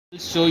I'll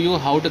show you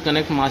how to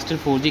connect Mastel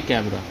 4G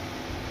camera.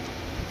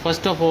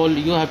 First of all,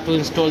 you have to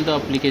install the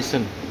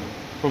application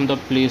from the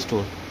Play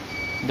Store,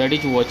 that is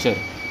Wachter.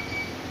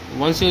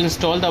 Once you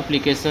install the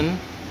application,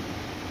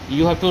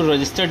 you have to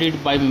register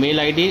it by mail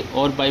ID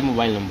or by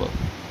mobile number.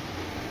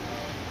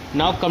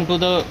 Now come to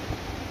the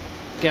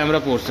camera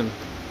portion.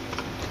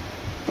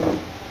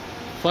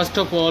 First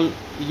of all,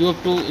 you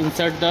have to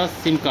insert the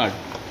SIM card.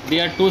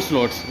 There are two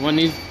slots, one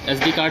is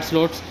SD card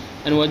slots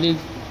and one is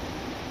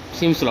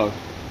SIM slot.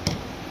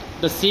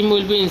 The SIM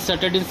will be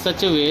inserted in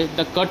such a way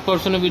the cut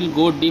portion will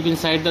go deep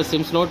inside the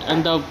SIM slot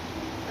and the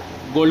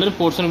golden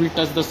portion will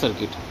touch the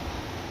circuit.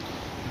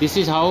 This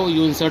is how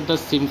you insert the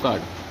SIM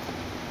card.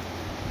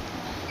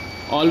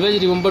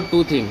 Always remember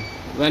two things.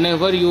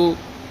 Whenever you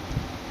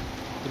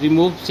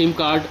remove SIM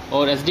card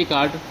or SD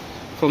card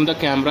from the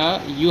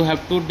camera, you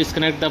have to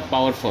disconnect the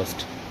power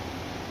first.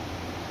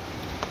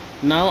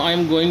 Now I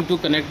am going to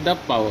connect the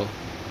power.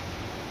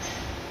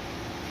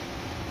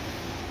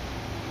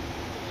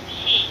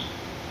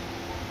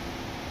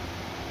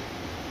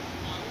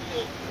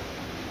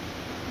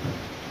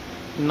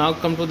 Now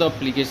come to the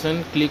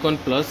application, click on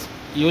plus.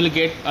 You will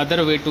get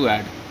other way to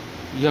add.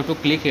 You have to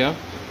click here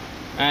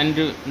and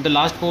the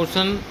last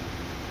portion,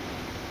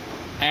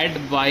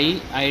 add by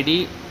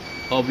ID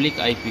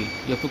 /IP.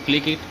 You have to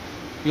click it.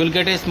 You will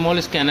get a small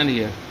scanner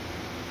here.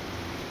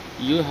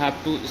 You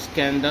have to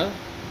scan the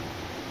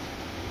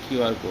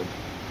QR code.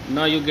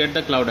 Now you get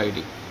the cloud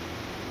ID.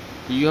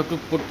 You have to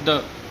put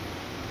the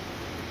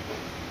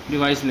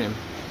device name.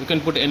 You can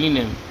put any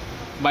name.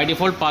 By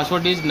default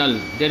password is null.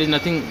 There is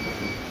nothing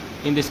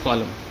in this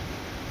column.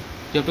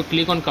 You have to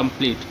click on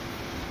complete.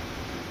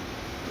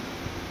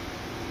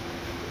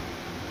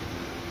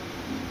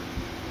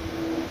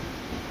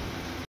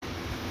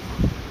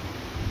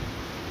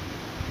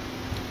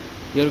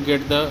 Here you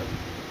get the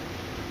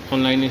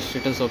online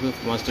status of your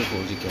Mastel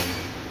 4G camera.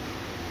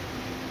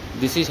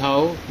 This is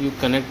how you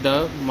connect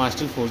the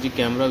Mastel 4G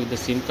camera with the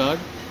SIM card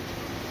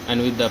and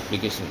with the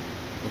application.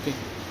 Okay.